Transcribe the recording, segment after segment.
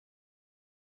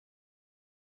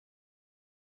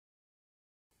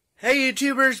Hey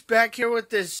YouTubers, back here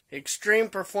with this Extreme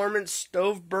Performance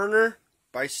Stove Burner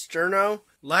by Sterno.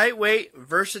 Lightweight,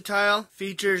 versatile,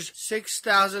 features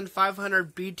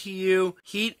 6,500 BTU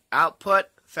heat output,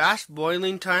 fast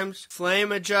boiling times,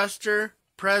 flame adjuster,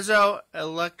 Prezzo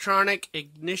electronic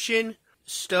ignition,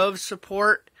 stove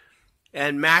support,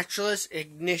 and matchless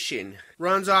ignition.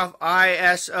 Runs off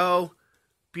ISO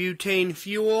butane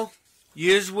fuel,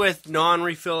 used with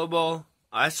non-refillable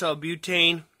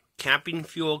isobutane camping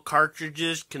fuel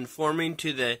cartridges conforming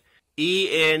to the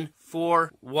EN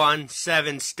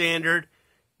 417 standard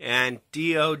and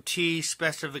DOT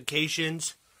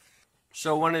specifications.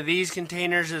 So one of these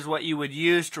containers is what you would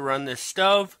use to run this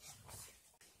stove.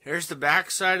 Here's the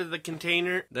back side of the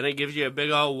container. Then it gives you a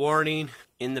big old warning.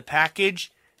 In the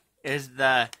package is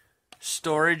the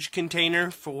storage container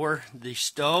for the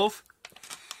stove.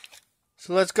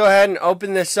 So let's go ahead and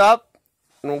open this up,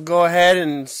 and we'll go ahead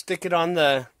and stick it on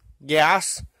the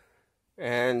gas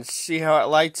and see how it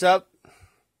lights up.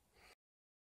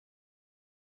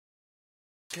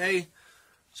 Okay,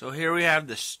 so here we have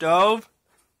the stove.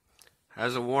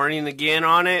 Has a warning again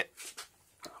on it.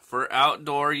 For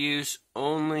outdoor use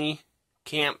only,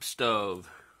 camp stove.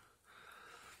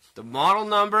 The model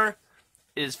number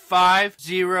is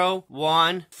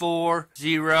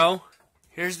 50140.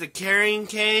 Here's the carrying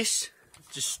case.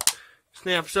 Just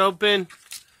snaps open.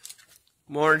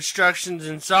 More instructions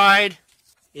inside.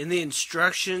 In the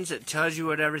instructions, it tells you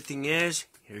what everything is.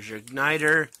 Here's your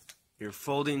igniter, your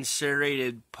folding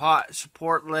serrated pot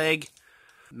support leg,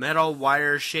 metal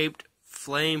wire-shaped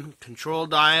flame control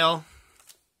dial,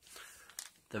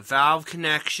 the valve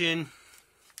connection,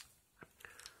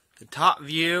 the top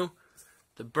view.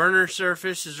 The burner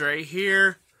surface is right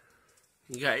here.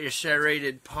 You got your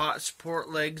serrated pot support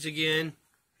legs again,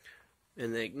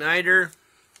 and the igniter.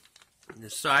 The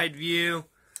side view,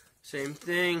 same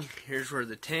thing. Here's where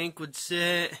the tank would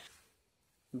sit.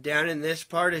 Down in this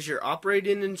part is your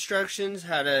operating instructions,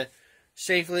 how to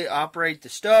safely operate the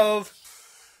stove.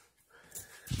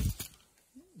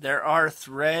 There are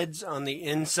threads on the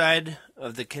inside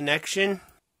of the connection.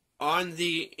 On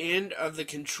the end of the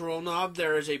control knob,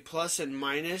 there is a plus and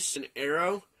minus, an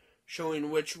arrow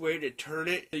showing which way to turn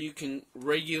it so you can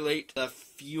regulate the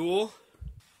fuel.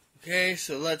 Okay,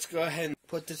 so let's go ahead and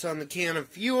put this on the can of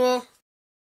fuel.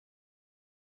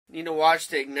 You need to watch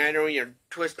the igniter when you're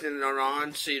twisting it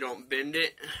on so you don't bend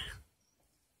it.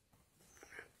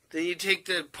 Then you take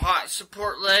the pot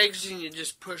support legs and you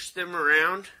just push them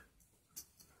around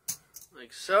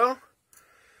like so.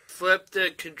 Flip the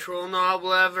control knob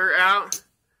lever out,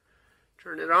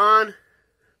 turn it on,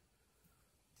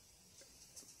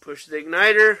 push the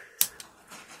igniter,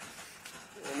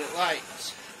 and it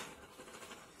lights.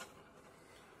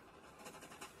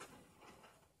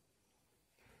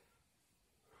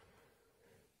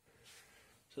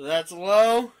 So that's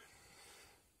low.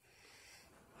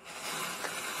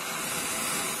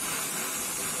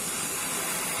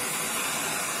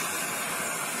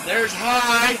 There's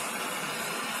high.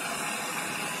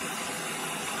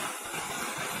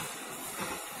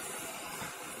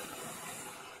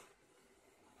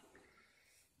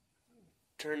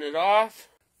 Turn it off.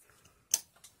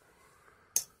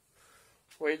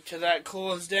 Wait till that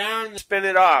cools down. Spin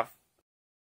it off.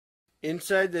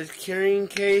 Inside this carrying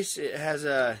case, it has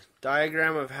a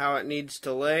diagram of how it needs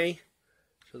to lay.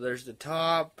 So there's the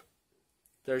top,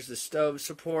 there's the stove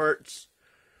supports.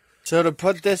 So to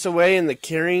put this away in the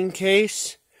carrying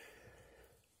case,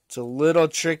 it's a little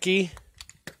tricky.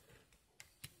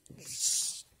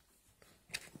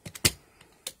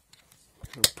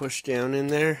 Push down in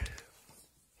there.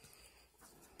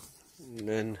 And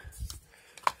then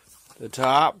the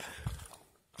top.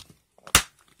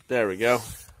 There we go.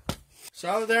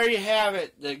 So there you have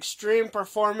it, the Extreme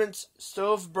Performance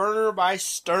Stove Burner by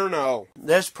Sterno.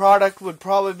 This product would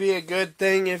probably be a good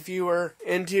thing if you were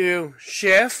into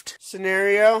shift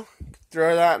scenario.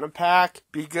 Throw that in a pack.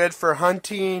 Be good for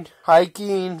hunting,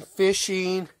 hiking,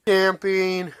 fishing,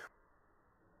 camping,